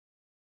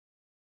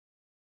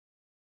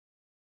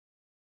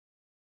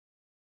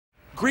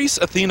Greece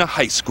Athena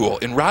High School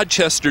in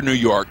Rochester, New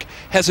York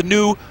has a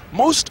new,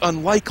 most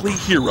unlikely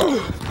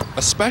hero,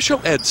 a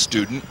special ed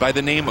student by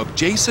the name of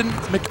Jason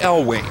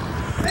McElwain.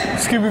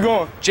 Let's keep it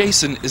going.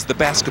 Jason is the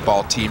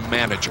basketball team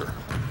manager.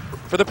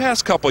 For the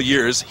past couple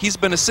years, he's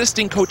been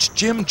assisting Coach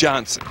Jim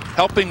Johnson,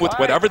 helping with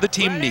whatever the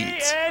team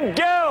needs. And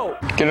go!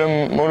 Get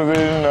them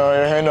motivated and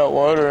hand out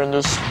water and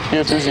just be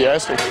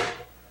enthusiastic.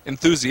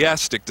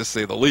 Enthusiastic, to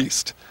say the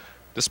least.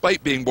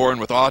 Despite being born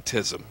with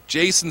autism,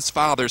 Jason's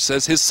father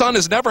says his son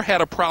has never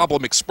had a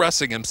problem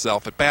expressing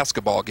himself at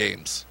basketball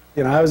games.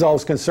 You know, I was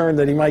always concerned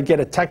that he might get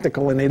a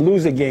technical and they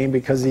lose a game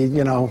because he,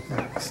 you know,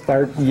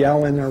 start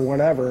yelling or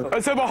whatever.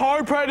 Let's have a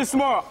hard practice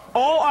tomorrow,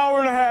 all hour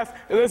and a half,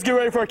 and let's get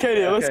ready for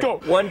Arcadia. Let's go.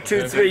 1,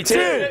 2, 3,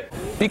 2.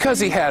 Because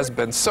he has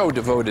been so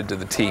devoted to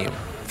the team,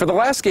 for the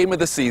last game of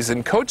the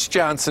season, Coach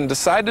Johnson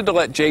decided to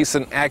let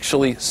Jason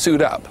actually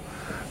suit up.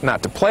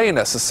 Not to play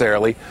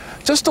necessarily,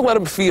 just to let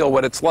him feel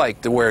what it's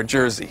like to wear a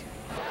jersey.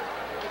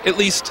 At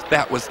least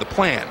that was the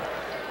plan.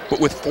 But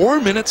with 4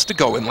 minutes to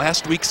go in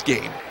last week's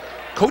game,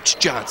 Coach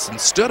Johnson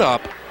stood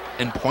up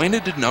and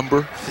pointed to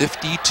number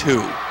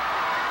 52,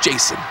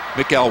 Jason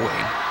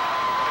McElwain.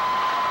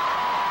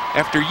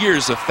 After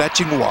years of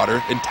fetching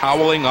water and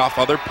toweling off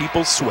other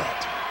people's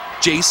sweat,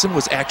 Jason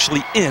was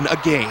actually in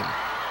a game.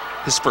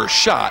 His first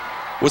shot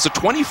was a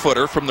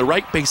 20-footer from the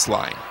right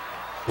baseline.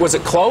 Was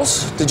it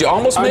close? Did you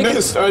almost make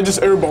it? I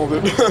just airballed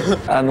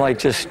it. I'm like,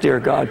 just,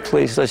 dear God,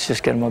 please, let's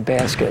just get him a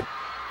basket.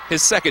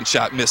 His second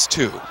shot missed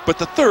too, but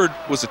the third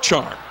was a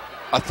charm.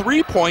 A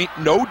three-point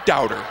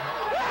no-doubter.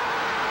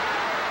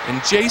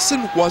 And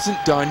Jason wasn't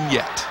done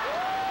yet.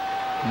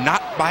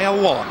 Not by a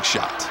long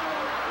shot.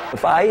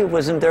 If I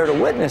wasn't there to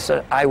witness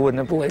it, I wouldn't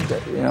have believed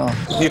it, you know.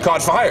 You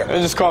caught fire. I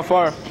just caught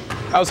fire.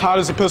 I was hot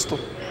as a pistol.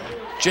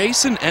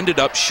 Jason ended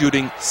up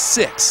shooting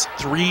 6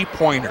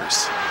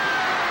 3-pointers.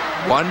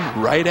 One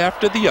right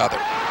after the other.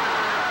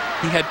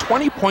 He had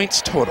 20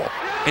 points total,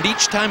 and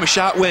each time a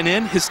shot went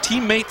in, his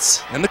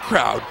teammates and the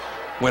crowd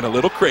went a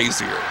little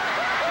crazier.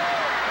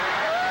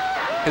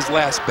 His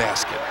last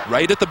basket,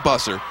 right at the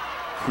buzzer,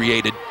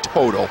 created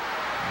total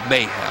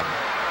mayhem.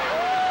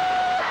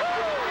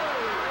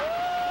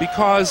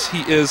 Because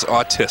he is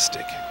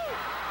autistic,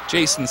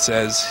 Jason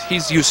says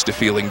he's used to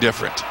feeling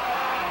different,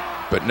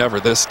 but never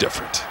this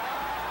different.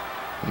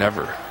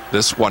 Never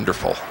this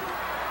wonderful.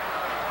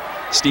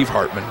 Steve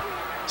Hartman,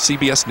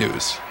 CBS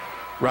News,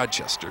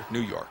 Rochester,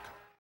 New York.